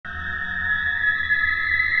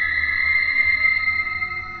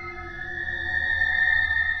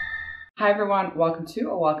Hi everyone,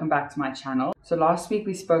 welcome back to my channel. So last week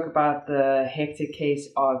we spoke about the hectic case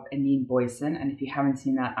of Anine Boyson, and if you haven't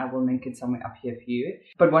seen that, I will link it somewhere up here for you.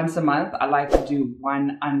 But once a month, I like to do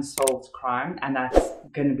one unsolved crime, and that's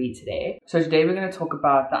going to be today. So today we're going to talk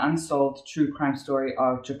about the unsolved true crime story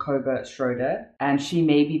of Jacoba Schroeder, and she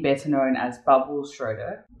may be better known as Bubbles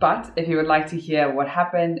Schroeder. But if you would like to hear what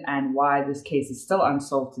happened and why this case is still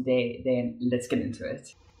unsolved today, then let's get into it.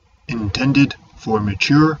 Intended for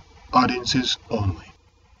mature audiences only.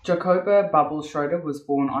 Jacoba Bubbles Schroeder was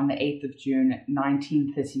born on the 8th of June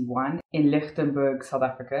 1931 in Lichtenburg, South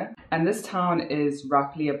Africa. And this town is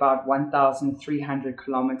roughly about 1,300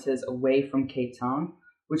 kilometers away from Cape Town,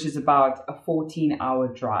 which is about a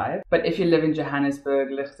 14-hour drive. But if you live in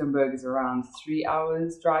Johannesburg, Lichtenburg is around 3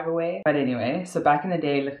 hours drive away. But anyway, so back in the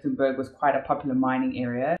day, Lichtenburg was quite a popular mining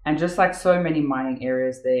area. And just like so many mining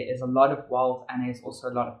areas, there is a lot of wealth and there's also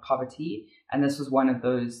a lot of poverty. And this was one of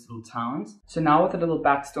those little towns. So now with a little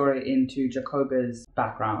backstory into Jacoba's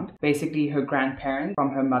background. Basically, her grandparents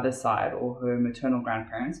from her mother's side, or her maternal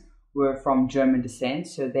grandparents, were from German descent,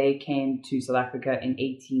 so they came to South Africa in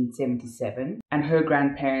 1877, and her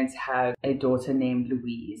grandparents had a daughter named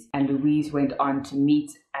Louise, and Louise went on to meet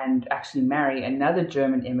and actually marry another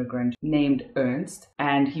German immigrant named Ernst,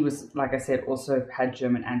 and he was, like I said, also had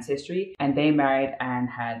German ancestry, and they married and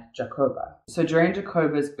had Jacoba. So during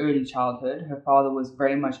Jacoba's early childhood, her father was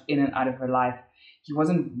very much in and out of her life. He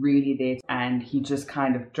wasn't really there, and he just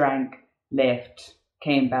kind of drank, left,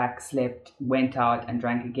 came back, slept, went out and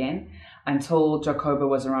drank again until Jacoba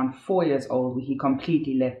was around 4 years old, where he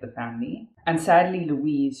completely left the family. And sadly,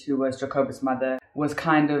 Louise, who was Jacoba's mother, was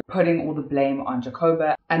kind of putting all the blame on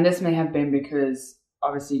Jacoba. And this may have been because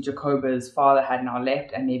obviously Jacoba's father had now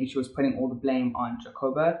left, and maybe she was putting all the blame on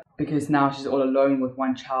Jacoba because now she's all alone with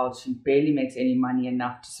one child. She barely makes any money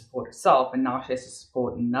enough to support herself, and now she has to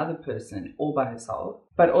support another person all by herself.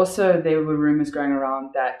 But also there were rumors going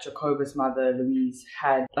around that Jacoba's mother, Louise,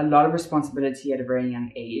 had a lot of responsibility at a very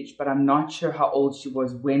young age, but I'm not sure how old she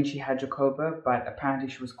was when she had Jacoba, but apparently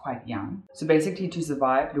she was quite young. So basically, to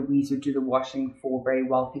survive, Louise would do the washing for very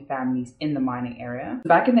wealthy families in the mining area.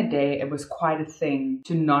 Back in the day, it was quite a thing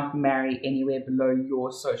to not marry anywhere below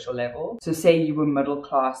your social level. So say you were middle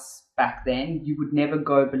class back then, you would never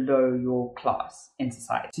go below your class in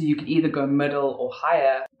society. So you could either go middle or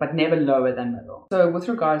higher, but never lower than middle. So with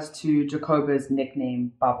regards to Jacoba's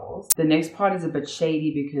nickname, Bubbles, the next part is a bit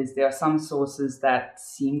shady because there are some sources that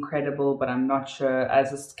seem credible, but I'm not sure, as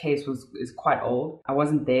this case is quite old. I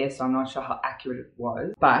wasn't there, so I'm not sure how accurate it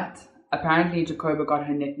was. But apparently Jacoba got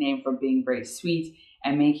her nickname from being very sweet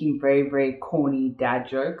and making very, very corny dad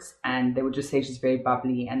jokes, and they would just say she's very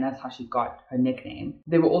bubbly, and that's how she got her nickname.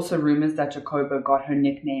 There were also rumors that Jacoba got her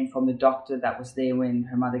nickname from the doctor that was there when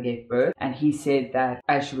her mother gave birth, and he said that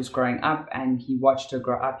as she was growing up and he watched her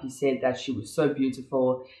grow up, he said that she was so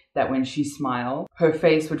beautiful that when she smiled, her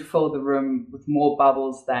face would fill the room with more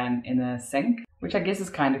bubbles than in a sink, which I guess is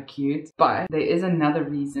kind of cute. But there is another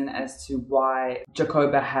reason as to why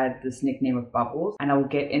Jacoba had this nickname of Bubbles, and I will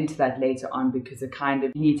get into that later on because it kind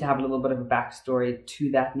of, you need to have a little bit of a backstory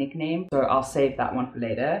to that nickname, so I'll save that one for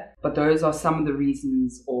later. But those are some of the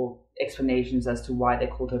reasons or explanations as to why they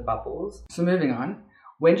called her Bubbles. So moving on,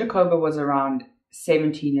 when Jacoba was around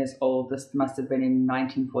 17 years old, this must have been in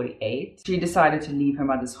 1948, she decided to leave her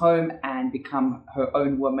mother's home and become her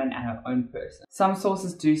own woman and her own person. Some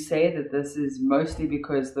sources do say that this is mostly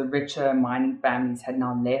because the richer mining families had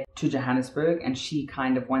now left to Johannesburg and she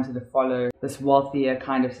kind of wanted to follow this wealthier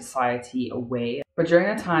kind of society away. But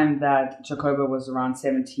during the time that Jacoba was around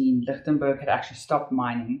 17, Lichtenburg had actually stopped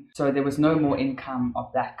mining, so there was no more income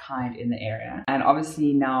of that kind in the area. And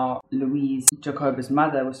obviously now Louise, Jacoba's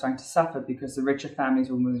mother, was starting to suffer because the richer families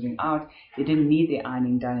were moving out. They didn't need their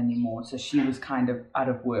ironing done anymore, so she was kind of out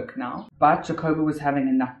of work now. But Jacoba was having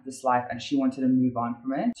enough of this life and she wanted to move on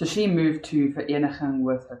from it. So she moved to Vereniging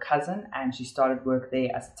with her cousin and she started work there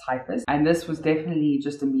as a typist. And this was definitely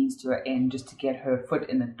just a means to her end, just to get her foot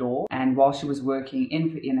in the door. And while she was working in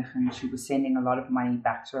Vereniging, she was sending a lot of money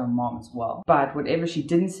back to her mom as well. But whatever she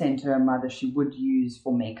didn't send to her mother, she would use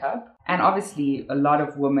for makeup. And obviously a lot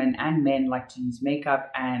of women and men like to use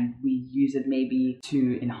makeup, and we use it maybe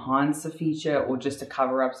to enhance a feature or just to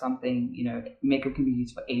cover up something. You know, makeup can be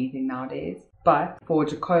used for anything nowadays. But for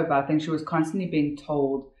Jacoba, I think she was constantly being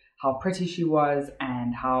told how pretty she was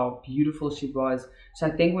and how beautiful she was. So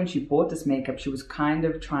I think when she bought this makeup, she was kind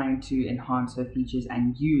of trying to enhance her features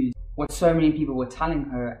and use what so many people were telling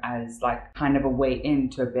her as like kind of a way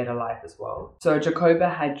into a better life as well. So Jacoba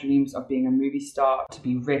had dreams of being a movie star, to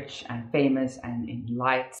be rich and famous and in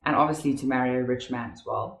lights, and obviously to marry a rich man as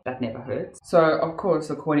well. That never hurts. So of course,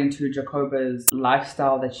 according to Jacoba's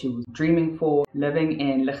lifestyle that she was dreaming for, living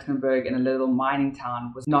in Lichtenberg in a little mining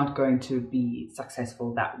town was not going to be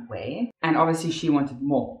successful that way. And obviously she wanted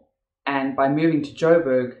more. And by moving to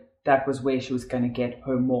Joburg, that was where she was going to get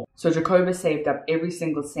her more. So Jacoba saved up every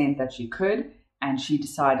single cent that she could, and she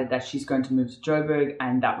decided that she's going to move to Joburg,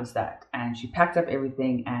 and that was that. And she packed up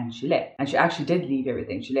everything and she left. And she actually did leave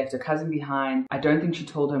everything. She left her cousin behind. I don't think she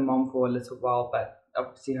told her mom for a little while, but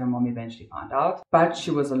obviously her mom eventually found out. But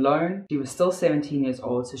she was alone. She was still 17 years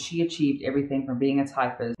old, so she achieved everything from being a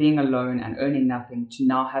typist, being alone and earning nothing, to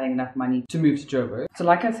now having enough money to move to Joburg. So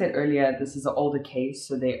like I said earlier, this is an older case,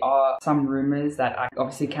 so there are some rumors that I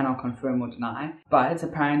obviously cannot confirm or deny. But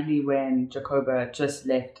apparently when Jacoba just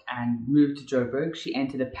left and moved to Joburg, she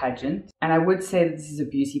entered a pageant. And I would say that this is a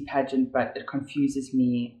beauty pageant, but it confuses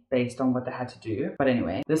me based on what they had to do. But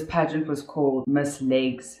anyway, this pageant was called Miss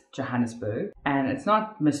Legs Johannesburg, and it's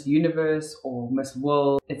not Miss Universe or Miss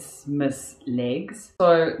World, it's Miss Legs.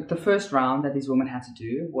 So the first round that these women had to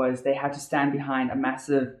do was they had to stand behind a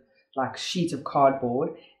massive like sheet of cardboard,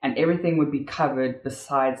 and everything would be covered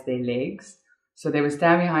besides their legs. So they would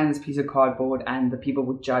stand behind this piece of cardboard and the people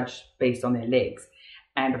would judge based on their legs.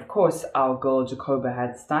 And of course our girl Jacoba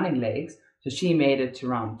had stunning legs, so she made it to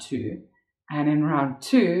round 2. And in round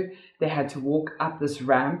 2, they had to walk up this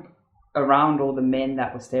ramp around all the men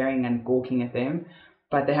that were staring and gawking at them.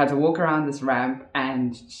 But they had to walk around this ramp,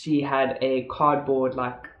 and she had a cardboard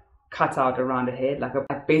like cutout around her head, like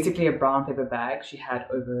basically a brown paper bag she had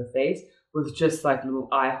over her face with just like little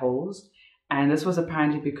eye holes. And this was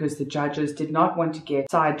apparently because the judges did not want to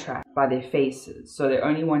get sidetracked by their faces, so they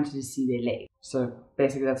only wanted to see their legs. So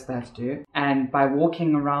basically that's what they had to do. And by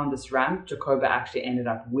walking around this ramp, Jacoba actually ended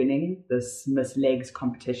up winning this Miss Legs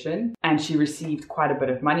competition. And she received quite a bit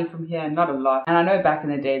of money from here, not a lot. And I know back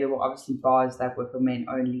in the day there were obviously bars that were for men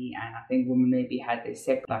only, and I think women maybe had their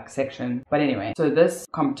section. But anyway, so this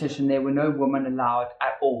competition, there were no women allowed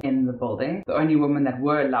at all in the building. The only women that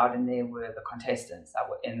were allowed in there were the contestants that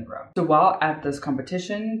were in the room. So while at this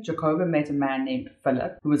competition, Jacoba met a man named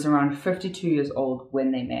Philip, who was around 52 years old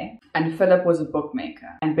when they met. And Philip was a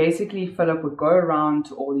bookmaker. And basically Philip would go around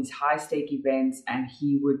to all these high stake events and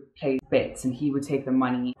he would place bets and he would take the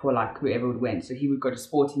money for like whoever would win. So he would go to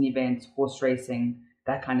sporting events, horse racing,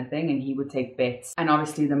 that kind of thing, and he would take bets and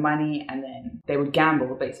obviously the money, and then they would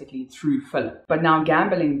gamble basically through Philip. But now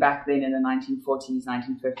gambling back then in the 1940s,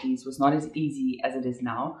 1950s was not as easy as it is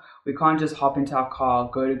now. We can't just hop into our car,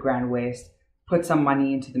 go to Grand West, put some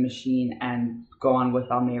money into the machine and go on with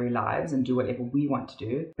our merry lives and do whatever we want to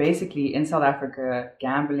do. Basically, in South Africa,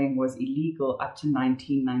 gambling was illegal up to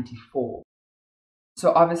 1994.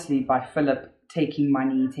 So obviously by Philip taking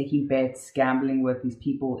money, taking bets, gambling with these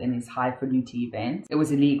people in his highfalutin events, it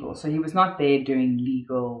was illegal. So he was not there doing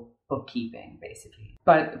legal bookkeeping, basically.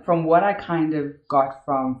 But from what I kind of got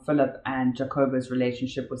from Philip and Jacoba's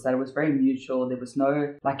relationship was that it was very mutual. There was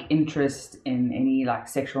no like interest in any like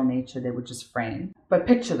sexual nature. They were just friends. But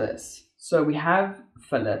picture this. So we have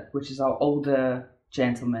Philip, which is our older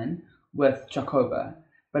gentleman, with Jacoba.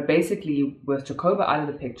 But basically with Jacoba out of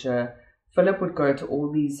the picture, Philip would go to all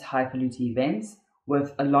these highfalutin events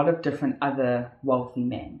with a lot of different other wealthy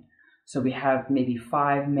men. So we have maybe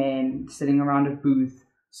 5 men sitting around a booth,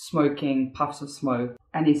 smoking puffs of smoke,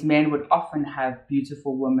 and these men would often have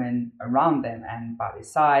beautiful women around them and by their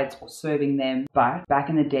sides or serving them. But back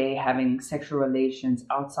in the day, having sexual relations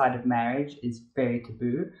outside of marriage is very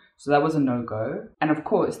taboo, so that was a no-go. And of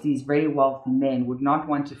course, these very wealthy men would not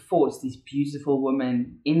want to force these beautiful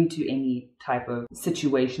women into any type of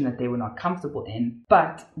situation that they were not comfortable in,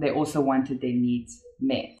 but they also wanted their needs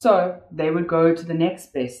met. So they would go to the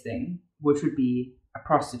next best thing, which would be a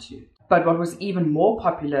prostitute. But what was even more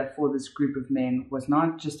popular for this group of men was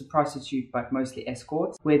not just a prostitute, but mostly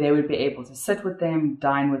escorts, where they would be able to sit with them,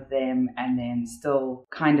 dine with them, and then still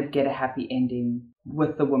kind of get a happy ending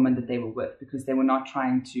with the woman that they were with, because they were not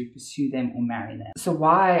trying to pursue them or marry them. So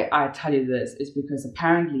why I tell you this is because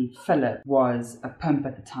apparently Philip was a pimp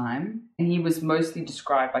at the time, and he was mostly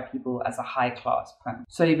described by people as a high-class pimp.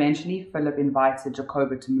 So eventually Philip invited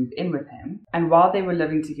Jacoba to move in with him, and while they were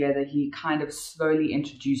living together, he kind of slowly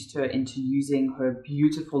introduced her into using her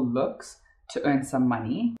beautiful looks to earn some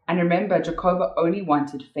money. And remember, Jacoba only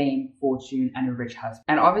wanted fame, fortune, and a rich husband.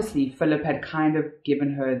 And obviously, Philip had kind of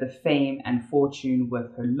given her the fame and fortune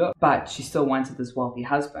with her look, but she still wanted this wealthy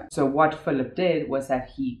husband. So what Philip did was that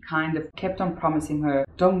he kind of kept on promising her,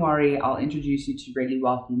 don't worry, I'll introduce you to really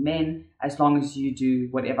wealthy men as long as you do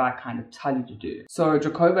whatever I kind of tell you to do. So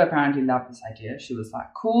Jacoba apparently loved this idea. She was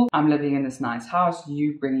like, cool, I'm living in this nice house,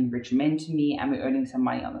 you bringing rich men to me, and we're earning some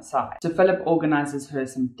money on the side. So Philip organizes her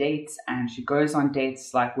some dates, and she goes on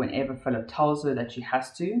dates like whenever Philip tells her that she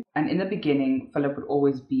has to. And in the beginning, Philip would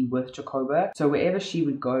always be with Jacoba. So wherever she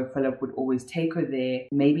would go, Philip would always take her there,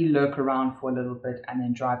 maybe lurk around for a little bit, and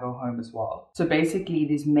then drive her home as well. So basically,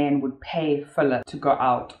 these men would pay Philip to go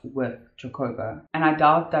out with Jacoba. And I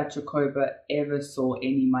doubt that Jacoba ever saw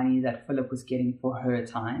any money that Philip was getting for her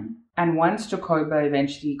time. And once Jacoba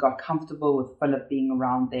eventually got comfortable with Philip being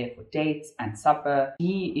around there for dates and supper,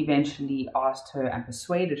 he eventually asked her and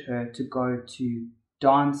persuaded her to go to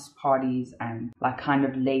dance parties and like kind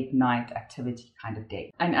of late night activity kind of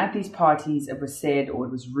date. And at these parties, it was said, or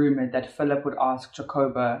it was rumored, that Philip would ask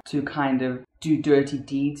Jacoba to kind of do dirty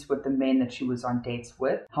deeds with the men that she was on dates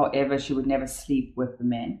with. However, she would never sleep with the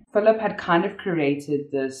men. Philip had kind of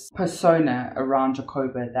created this persona around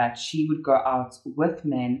Jacoba that she would go out with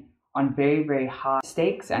men on very, very high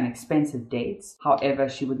stakes and expensive dates. However,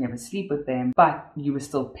 she would never sleep with them, but you were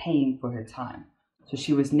still paying for her time. So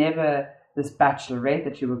she was never this bachelorette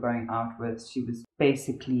that you were going out with. She was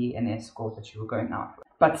basically an escort that you were going out with.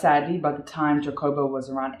 But sadly, by the time Jacoba was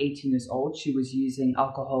around 18 years old, she was using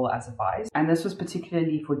alcohol as a vice. And this was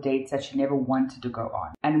particularly for dates that she never wanted to go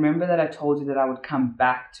on. And remember that I told you that I would come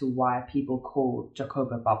back to why people call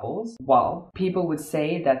Jacoba Bubbles? Well, people would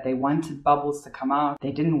say that they wanted Bubbles to come out.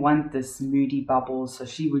 They didn't want this moody Bubbles, so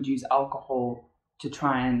she would use alcohol to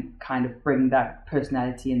try and kind of bring that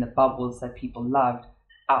personality and the Bubbles that people loved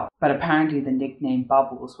out. But apparently the nickname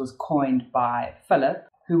Bubbles was coined by Philip,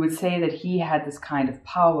 who would say that he had this kind of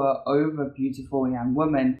power over beautiful young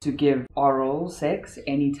women to give oral sex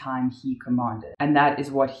anytime he commanded. And that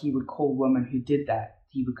is what he would call women who did that.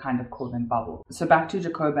 He would kind of call them Bubbles. So back to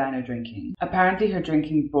Jacoba and her drinking. Apparently her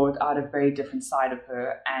drinking brought out a very different side of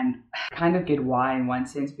her, and I kind of get why in one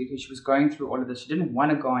sense, because she was going through all of this. She didn't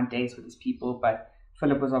want to go on dates with these people, but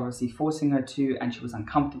Philip was obviously forcing her to, and she was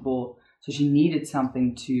uncomfortable. So she needed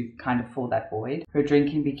something to kind of fill that void. Her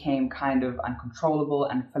drinking became kind of uncontrollable,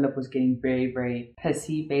 and Philip was getting very, very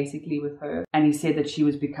pissy basically with her. And he said that she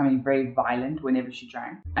was becoming very violent whenever she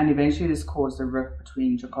drank. And eventually this caused a rift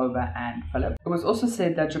between Jacoba and Philip. It was also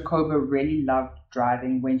said that Jacoba really loved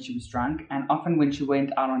driving when she was drunk, and often when she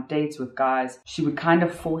went out on dates with guys, she would kind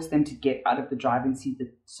of force them to get out of the driving seat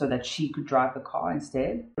so that she could drive the car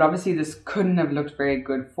instead. But obviously this couldn't have looked very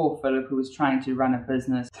good for Philip, who was trying to run a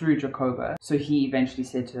business through Jacoba. So he eventually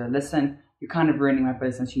said to her, listen, you're kind of ruining my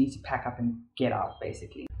business. You need to pack up and get out,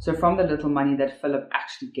 basically. So from the little money that Philip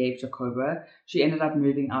actually gave Jacoba, she ended up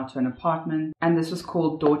moving out to an apartment, and this was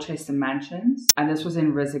called Dorchester Mansions, and this was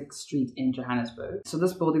in Risick Street in Johannesburg. So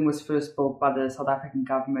this building was first built by the South African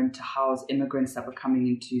government to house immigrants that were coming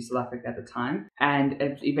into South Africa at the time, and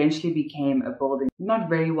it eventually became a building not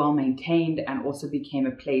very well maintained, and also became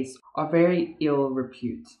a place of very ill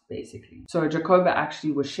repute, basically. So Jacoba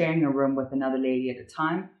actually was sharing a room with another lady at the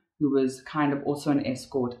time, who was kind of also an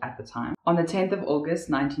escort at the time. On the 10th of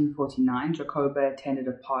August 1949, Jacoba attended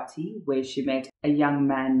a party where she met a young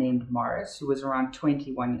man named Morris, who was around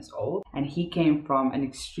 21 years old, and he came from an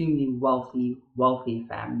extremely wealthy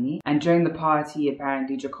family. And during the party,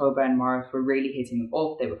 apparently Jacoba and Morris were really hitting it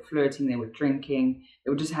off. They were flirting, they were drinking,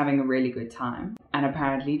 they were just having a really good time. And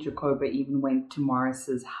apparently Jacoba even went to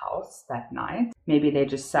Morris's house that night. Maybe they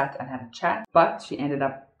just sat and had a chat, but she ended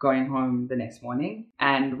up going home the next morning.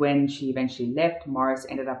 And when she eventually left, Morris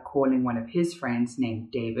ended up calling one of his friends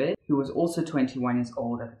named David, who was also 21 years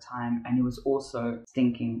old at the time, and he was also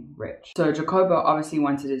stinking rich. So Jacoba obviously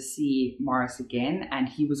wanted to see Morris again, and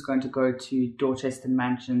he was going to go to Dorchester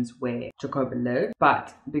Mansions where Jacoba lived.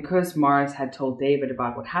 But because Morris had told David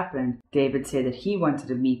about what happened, David said that he wanted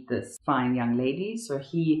to meet this fine young lady, so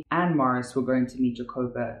he and Morris were going to meet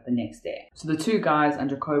Jacoba the next day. So the two guys and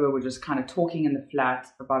Jacoba were just kind of talking in the flat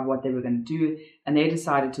about what they were going to do, and they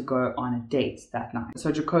decided to go on a date that night.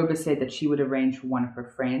 So Jacoba said that she would arrange for one of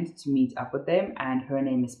her friends to meet up with them, and her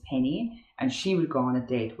name is Penny, and she would go on a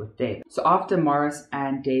date with David. So after Morris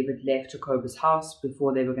and David left Jacoba's house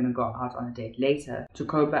before they were going to go out on a date later,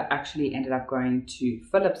 Jacoba actually ended up going to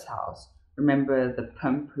Philip's house. Remember the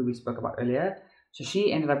pimp who we spoke about earlier? So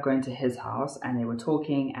she ended up going to his house and they were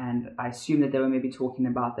talking, and I assume that they were maybe talking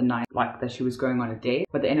about the night, like that she was going on a date,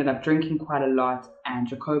 but they ended up drinking quite a lot, and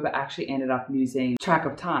Jacoba actually ended up losing track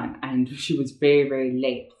of time, and she was very, very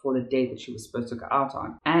late for the date that she was supposed to go out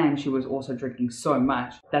on. And she was also drinking so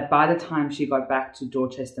much that by the time she got back to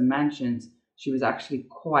Dorchester Mansions, she was actually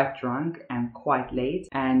quite drunk and quite late,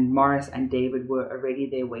 and Morris and David were already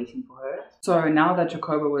there waiting for her. So now that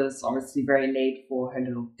Jacoba was obviously very late for her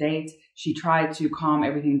little date, she tried to calm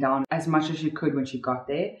everything down as much as she could when she got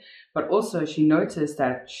there. But also she noticed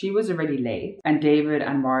that she was already late and David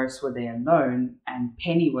and Morris were there alone and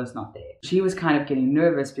Penny was not there. She was kind of getting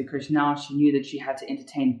nervous because now she knew that she had to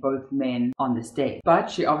entertain both men on this date. But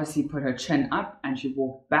she obviously put her chin up and she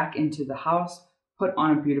walked back into the house, put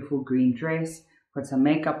on a beautiful green dress, put some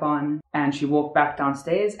makeup on, and she walked back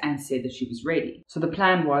downstairs and said that she was ready. So the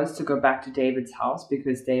plan was to go back to David's house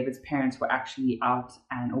because David's parents were actually out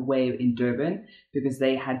and away in Durban because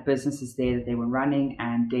they had businesses there that they were running,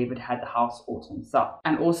 and David had the house all to himself.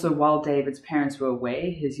 And also while David's parents were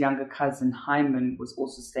away, his younger cousin Hyman was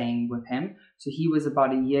also staying with him. So he was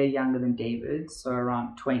about a year younger than David, so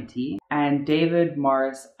around 20. And David,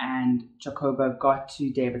 Morris, and Jacoba got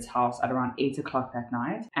to David's house at around 8 o'clock that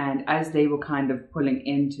night. And as they were kind of pulling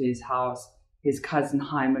into his house, his cousin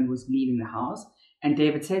Hyman was leaving the house. And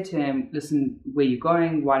David said to him, listen, where are you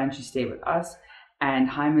going? Why don't you stay with us? And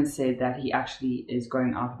Hyman said that he actually is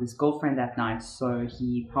going out with his girlfriend that night. So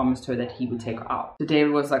he promised her that he would take her out. So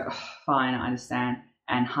David was like, oh, fine, I understand.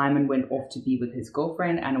 And Hyman went off to be with his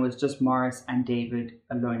girlfriend, and it was just Morris and David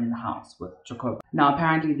alone in the house with Jacoba. Now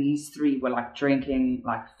apparently these three were like drinking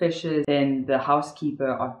like fishes. Then the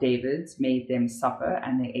housekeeper of David's made them supper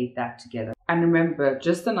and they ate that together. And remember,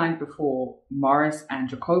 just the night before, Morris and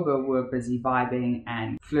Jacoba were busy vibing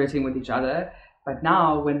and flirting with each other. But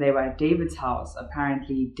now when they were at David's house,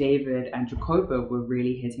 apparently David and Jacoba were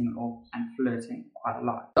really hitting it off and flirting quite a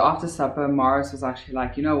lot. So after supper, Morris was actually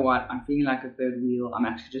like, you know what, I'm feeling like a third wheel. I'm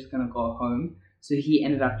actually just going to go home. So he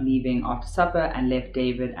ended up leaving after supper and left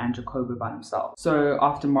David and Jacoba by themselves. So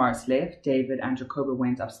after Morris left, David and Jacoba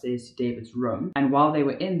went upstairs to David's room. And while they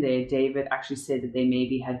were in there, David actually said that they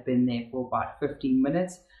maybe had been there for about 15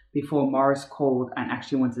 minutes before Morris called and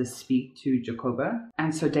actually wanted to speak to Jacoba.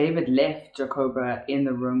 And so David left Jacoba in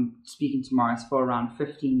the room speaking to Morris for around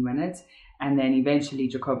 15 minutes. And then eventually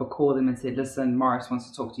Jacoba called him and said, listen, Morris wants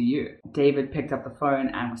to talk to you. David picked up the phone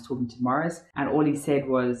and was talking to Morris. And all he said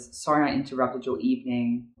was, sorry I interrupted your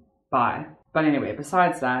evening, bye. But anyway,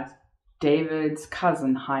 besides that, David's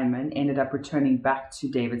cousin Hyman ended up returning back to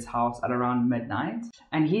David's house at around midnight.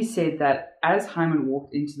 And he said that as Hyman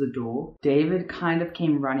walked into the door, David kind of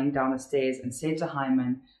came running down the stairs and said to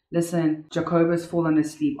Hyman, listen, Jacoba's fallen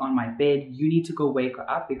asleep on my bed. You need to go wake her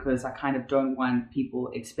up because I kind of don't want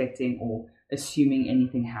people expecting or assuming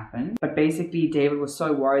anything happened. But basically, David was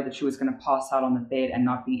so worried that she was going to pass out on the bed and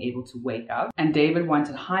not being able to wake up. And David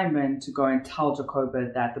wanted Hyman to go and tell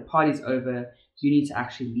Jacoba that the party's over. You need to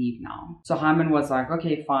actually leave now. So Hyman was like,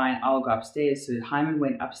 okay, fine, I'll go upstairs. So Hyman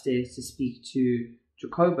went upstairs to speak to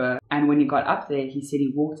Jacoba. And when he got up there, he said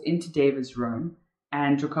he walked into David's room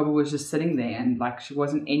and Jacoba was just sitting there and like she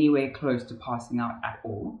wasn't anywhere close to passing out at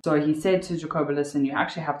all. So he said to Jacoba, listen, you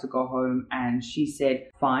actually have to go home. And she said,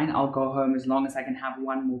 fine, I'll go home as long as I can have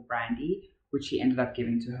one more brandy, which he ended up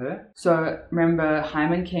giving to her. So remember,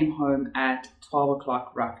 Hyman came home at 12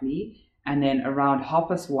 o'clock roughly. And then around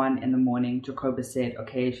 1:30 in the morning, Jacoba said,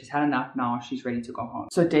 okay, she's had enough now, she's ready to go home.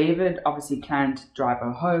 So David obviously planned to drive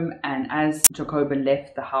her home. And as Jacoba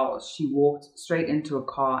left the house, she walked straight into a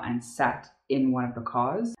car and sat in one of the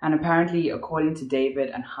cars. And apparently, according to David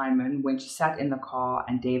and Hyman, when she sat in the car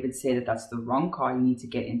and David said that that's the wrong car, you need to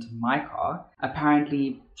get into my car,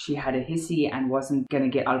 apparently she had a hissy and wasn't going to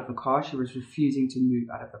get out of the car. She was refusing to move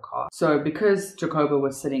out of the car. So because Jacoba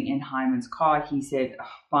was sitting in Hyman's car, he said, oh,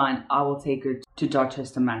 fine, I will take her to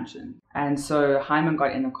Dorchester Mansion. And so Hyman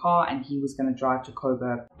got in the car and he was going to drive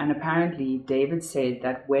Jacoba. And apparently David said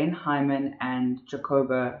that when Hyman and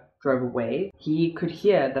Jacoba drove away, he could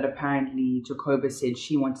hear that apparently Jacoba said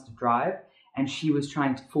she wanted to drive and she was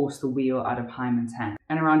trying to force the wheel out of Hyman's hand.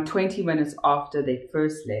 And around 20 minutes after they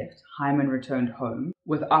first left, Hyman returned home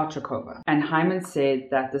without Jacoba. And Hyman said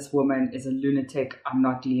that this woman is a lunatic, I'm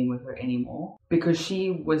not dealing with her anymore, because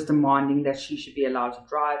she was demanding that she should be allowed to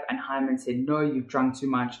drive. And Hyman said, no, you've drunk too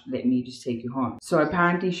much, let me just take you home. So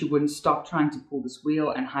apparently she wouldn't stop trying to pull this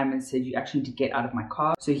wheel, and Hyman said, you actually need to get out of my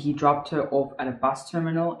car. So he dropped her off at a bus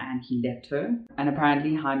terminal and he left her. And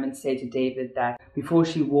apparently Hyman said to David that before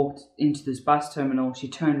she walked into this bus terminal, she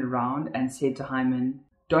turned around and said to Hyman,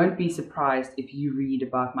 "Don't be surprised if you read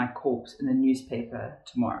about my corpse in the newspaper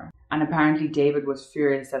tomorrow." And apparently David was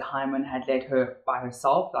furious that Hyman had let her by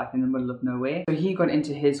herself, like in the middle of nowhere. So he got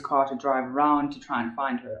into his car to drive around to try and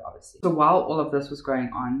find her, obviously. So while all of this was going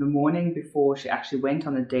on, the morning before she actually went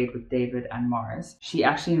on a date with David and Morris, she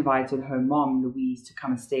actually invited her mom, Louise, to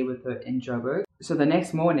come and stay with her in Joburg. So the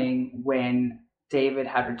next morning, when David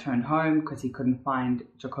had returned home because he couldn't find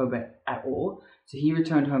Jacoba at all, so he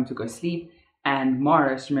returned home to go sleep. And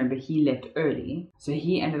Morris, remember, he left early, so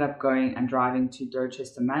he ended up going and driving to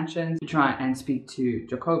Dorchester Mansions to try and speak to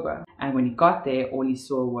Jacoba. And when he got there, all he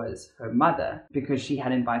saw was her mother, because she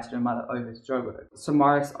had invited her mother over to Joburg. So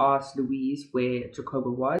Morris asked Louise where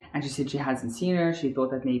Jacoba was, and she said she hasn't seen her. She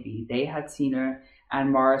thought that maybe they had seen her,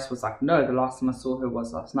 and Morris was like, "No, the last time I saw her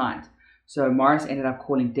was last night." So Morris ended up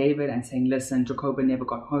calling David and saying, "Listen, Jacoba never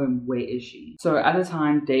got home. Where is she?" So at the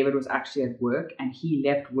time, David was actually at work, and he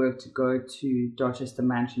left work to go to Dorchester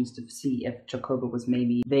Mansions to see if Jacoba was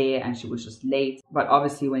maybe there, and she was just late. But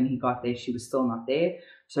obviously when he got there, she was still not there.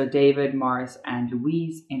 So David, Morris, and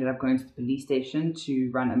Louise ended up going to the police station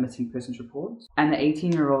to run a missing persons report. And the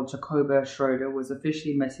 18-year-old Jacoba Schroeder was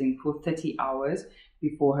officially missing for 30 hours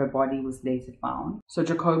before her body was later found. So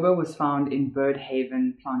Jacoba was found in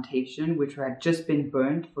Birdhaven Plantation, which had just been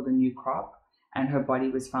burnt for the new crop, and her body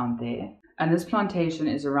was found there. And this plantation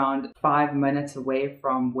is around 5 minutes away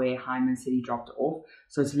from where Hyman said he dropped her off,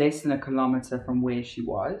 so it's less than a kilometer from where she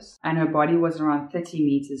was. And her body was around 30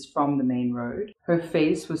 meters from the main road. Her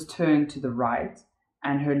face was turned to the right,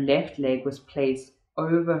 and her left leg was placed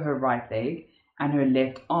over her right leg, and her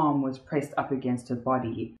left arm was pressed up against her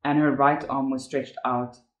body, and her right arm was stretched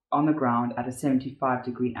out on the ground at a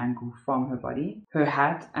 75-degree angle from her body. Her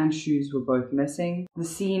hat and shoes were both missing. The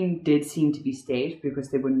scene did seem to be staged because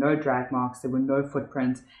there were no drag marks, there were no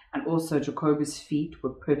footprints, and also Jacoba's feet were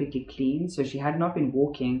perfectly clean, so she had not been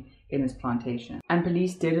walking in this plantation. And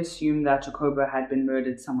police did assume that Jacoba had been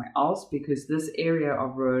murdered somewhere else because this area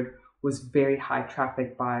of road was very high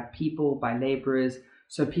traffic by people, by laborers,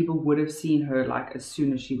 so people would have seen her like as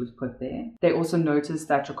soon as she was put there. They also noticed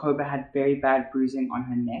that Jacoba had very bad bruising on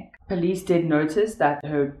her neck. Police did notice that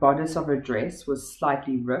her bodice of her dress was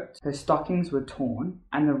slightly ripped, her stockings were torn,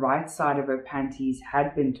 and the right side of her panties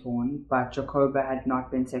had been torn, but Jacoba had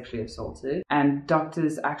not been sexually assaulted. And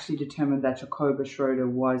doctors actually determined that Jacoba Schroeder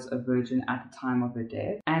was a virgin at the time of her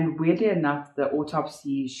death. And weirdly enough, the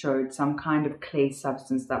autopsy showed some kind of clay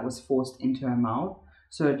substance that was forced into her mouth.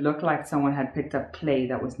 So it looked like someone had picked up clay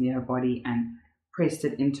that was near her body and pressed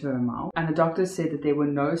it into her mouth. And the doctors said that there were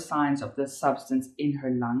no signs of this substance in her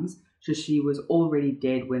lungs, so she was already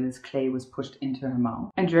dead when this clay was pushed into her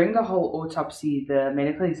mouth. And during the whole autopsy, the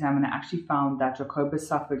medical examiner actually found that Jacoba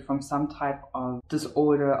suffered from some type of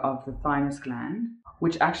disorder of the thymus gland,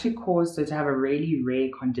 which actually caused her to have a really rare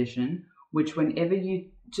condition, which whenever you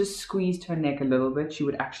just squeezed her neck a little bit, she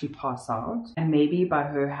would actually pass out. And maybe by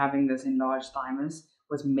her having this enlarged thymus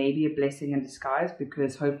was maybe a blessing in disguise,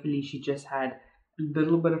 because hopefully she just had a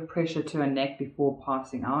little bit of pressure to her neck before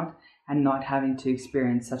passing out and not having to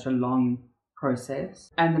experience such a long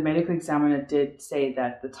process. And the medical examiner did say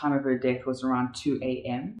that the time of her death was around 2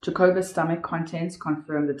 a.m. Jacoba's stomach contents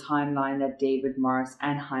confirmed the timeline that David, Morris,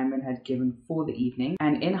 and Hyman had given for the evening.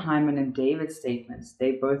 And in Hyman and David's statements,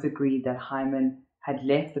 they both agreed that Hyman had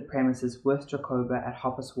left the premises with Jacoba at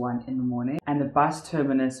 1:30 in the morning, and the bus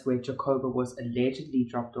terminus where Jacoba was allegedly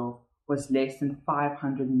dropped off was less than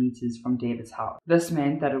 500 meters from David's house. This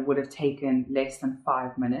meant that it would have taken less than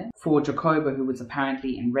 5 minutes for Jacoba, who was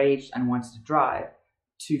apparently enraged and wanted to drive,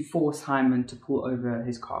 to force Hyman to pull over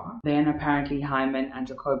his car. Then apparently Hyman and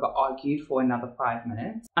Jacoba argued for another 5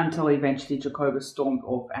 minutes until eventually Jacoba stormed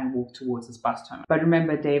off and walked towards his bus terminal. But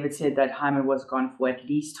remember, David said that Hyman was gone for at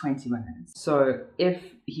least 20 minutes. So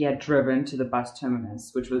if he had driven to the bus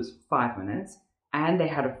terminus, which was 5 minutes, and they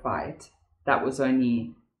had a fight, that was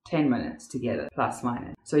only 10 minutes together, plus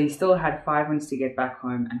minus. So he still had 5 minutes to get back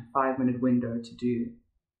home and 5-minute window to do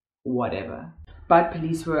whatever. But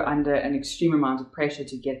police were under an extreme amount of pressure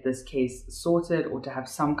to get this case sorted or to have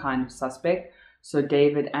some kind of suspect. So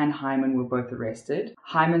David and Hyman were both arrested.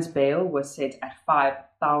 Hyman's bail was set at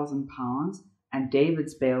 £5,000 and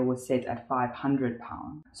David's bail was set at £500.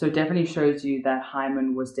 So it definitely shows you that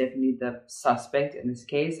Hyman was definitely the suspect in this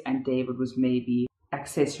case and David was maybe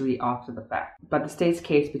accessory after the fact. But the state's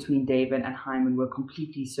case between David and Hyman were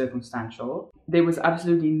completely circumstantial. There was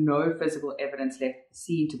absolutely no physical evidence left at the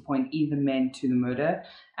scene to point either men to the murder,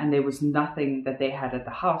 and there was nothing that they had at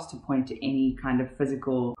the house to point to any kind of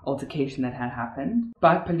physical altercation that had happened.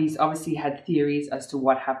 But police obviously had theories as to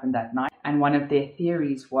what happened that night, And one of their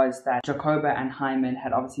theories was that Jacoba and Hyman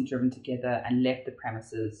had obviously driven together and left the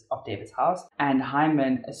premises of David's house. And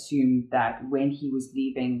Hyman assumed that when he was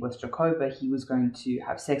leaving with Jacoba, he was going to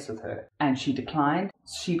have sex with her. And she declined.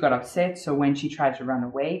 She got upset, so when she tried to run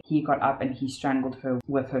away, he got up and he strangled her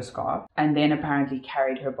with her scarf, and then apparently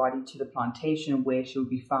carried her body to the plantation where she would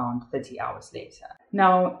be found 30 hours later.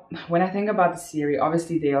 Now, when I think about this theory,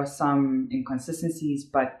 obviously there are some inconsistencies,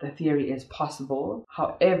 but the theory is possible.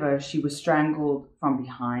 However, she was strangled from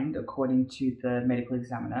behind, according to the medical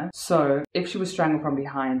examiner. So if she was strangled from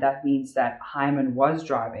behind, that means that Hyman was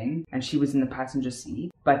driving and she was in the passenger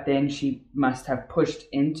seat, but then she must have pushed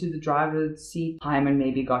into the driver's seat. Hyman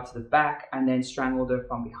maybe got to the back and then strangled her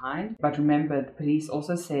from behind. But remember, the police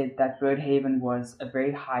also said that Roadhaven was a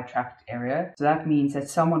very high trafficked area. So that means that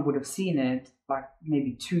someone would have seen it like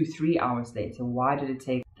maybe 2-3 hours later. Why did it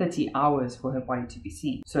take 30 hours for her body to be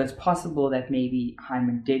seen? So it's possible that maybe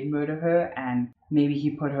Hyman did murder her, and maybe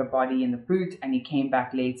he put her body in the boot and he came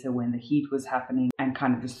back later when the heat was happening and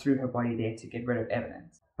kind of just threw her body there to get rid of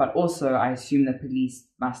evidence. But also, I assume the police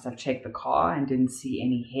must have checked the car and didn't see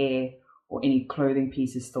any hair or any clothing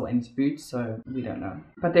pieces still in his boots, so we don't know.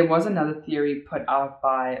 But there was another theory put out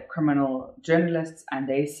by criminal journalists, and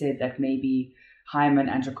they said that maybe Hyman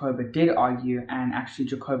and Jacoba did argue, and actually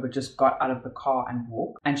Jacoba just got out of the car and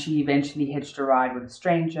walked, and she eventually hitched a ride with a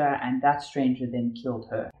stranger, and that stranger then killed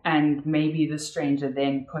her. And maybe the stranger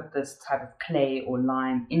then put this type of clay or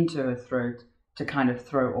lime into her throat to kind of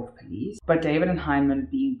throw off police. But David and Hyman,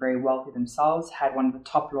 being very wealthy themselves, had one of the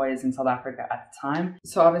top lawyers in South Africa at the time.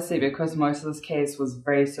 So obviously, because most of this case was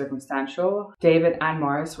very circumstantial, David and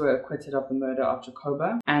Morris were acquitted of the murder of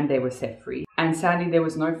Jacoba and they were set free. And sadly, there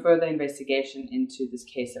was no further investigation into this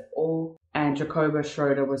case at all. And Jacoba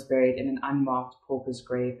Schroeder was buried in an unmarked pauper's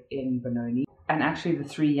grave in Benoni. And actually, the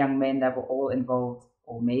 3 young men that were all involved,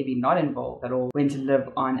 or maybe not involved at all, went to live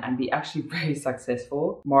on and be actually very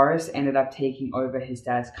successful. Morris ended up taking over his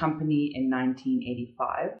dad's company in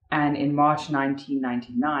 1985. And in March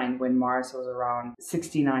 1999, when Morris was around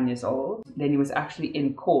 69 years old, then he was actually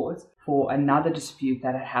in court for another dispute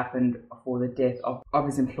that had happened for the death of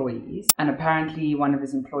his employees. And apparently one of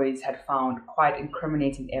his employees had found quite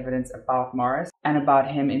incriminating evidence about Morris and about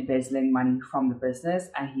him embezzling money from the business,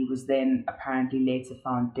 and he was then apparently later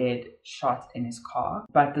found dead, shot in his car.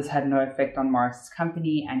 But this had no effect on Morris's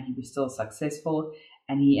company, and he was still successful,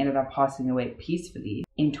 and he ended up passing away peacefully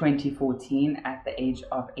in 2014 at the age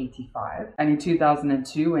of 85. And in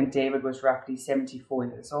 2002, when David was roughly 74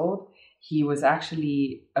 years old, he was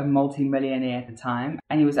actually a multi-millionaire at the time,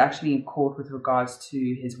 and he was actually in court with regards to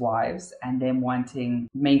his wives and them wanting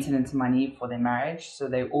maintenance money for their marriage. So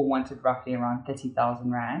they all wanted roughly around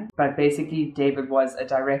 30,000 Rand. But basically, David was a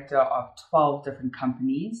director of 12 different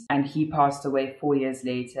companies, and he passed away 4 years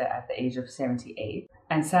later at the age of 78.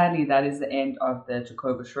 And sadly, that is the end of the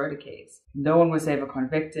Jacoba Schroeder case. No one was ever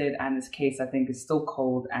convicted, and this case, I think, is still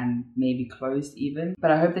cold and maybe closed even.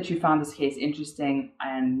 But I hope that you found this case interesting,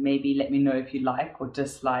 and maybe let me know if you like or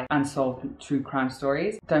dislike unsolved true crime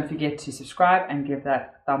stories. Don't forget to subscribe and give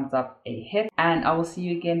that thumbs up a hit, and I will see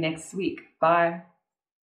you again next week. Bye!